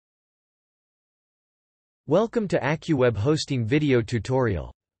Welcome to AccuWeb Hosting video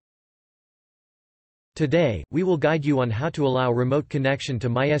tutorial. Today, we will guide you on how to allow remote connection to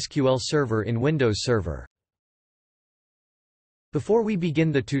MySQL Server in Windows Server. Before we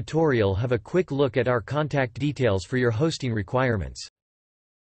begin the tutorial, have a quick look at our contact details for your hosting requirements.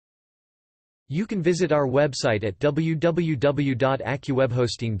 You can visit our website at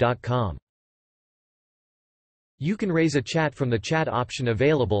www.accuwebhosting.com. You can raise a chat from the chat option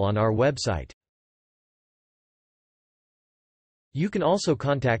available on our website. You can also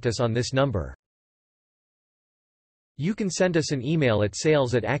contact us on this number. You can send us an email at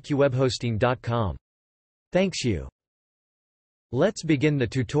sales@accuwebhosting.com. Thanks you. Let's begin the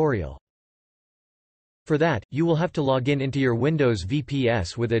tutorial. For that, you will have to log into your Windows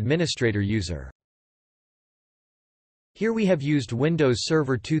VPS with administrator user. Here we have used Windows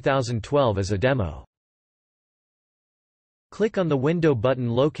Server 2012 as a demo. Click on the window button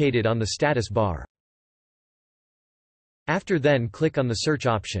located on the status bar. After then click on the search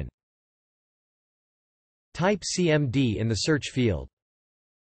option. Type CMD in the search field.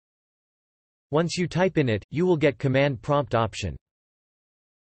 Once you type in it, you will get command prompt option.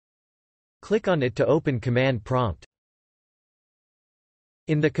 Click on it to open command prompt.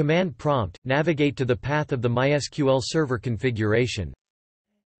 In the command prompt, navigate to the path of the MySQL Server configuration.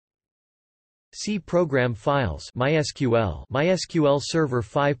 See Program Files MySQL Server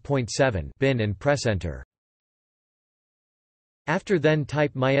 5.7 bin and press Enter. After then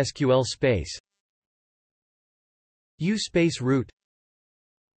type MySQL space U space root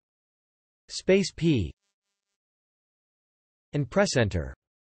space P and press Enter.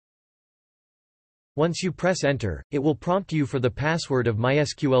 Once you press Enter, it will prompt you for the password of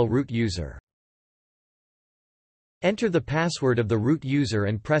MySQL root user. Enter the password of the root user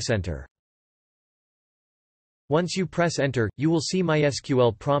and press Enter. Once you press Enter, you will see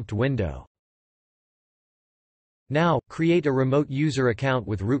MySQL prompt window. Now, create a remote user account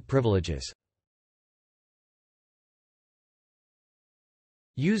with root privileges.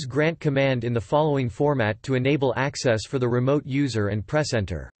 Use grant command in the following format to enable access for the remote user and press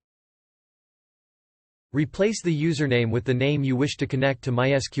Enter. Replace the username with the name you wish to connect to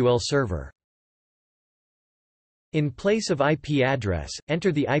MySQL Server. In place of IP address,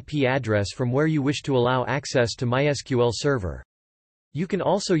 enter the IP address from where you wish to allow access to MySQL Server. You can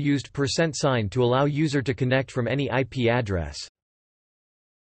also use %sign to allow user to connect from any IP address.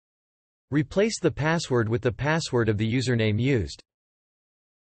 Replace the password with the password of the username used.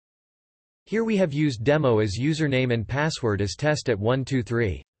 Here we have used demo as username and password as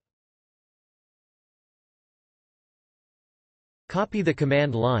test@123. Copy the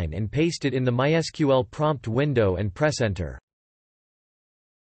command line and paste it in the MySQL prompt window and press Enter.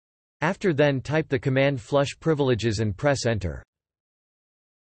 After then type the command flush privileges and press Enter.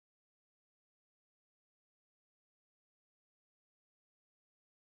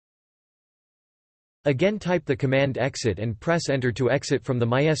 Again type the command exit and press Enter to exit from the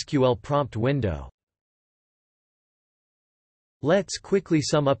MySQL prompt window. Let's quickly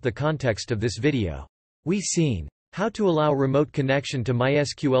sum up the context of this video. We've seen how to allow remote connection to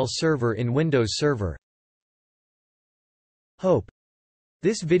MySQL Server in Windows Server. Hope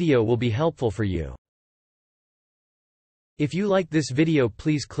this video will be helpful for you. If you like this video,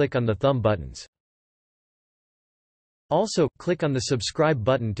 please click on the thumb buttons. Also, click on the subscribe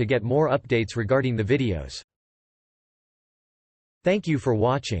button to get more updates regarding the videos. Thank you for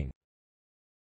watching.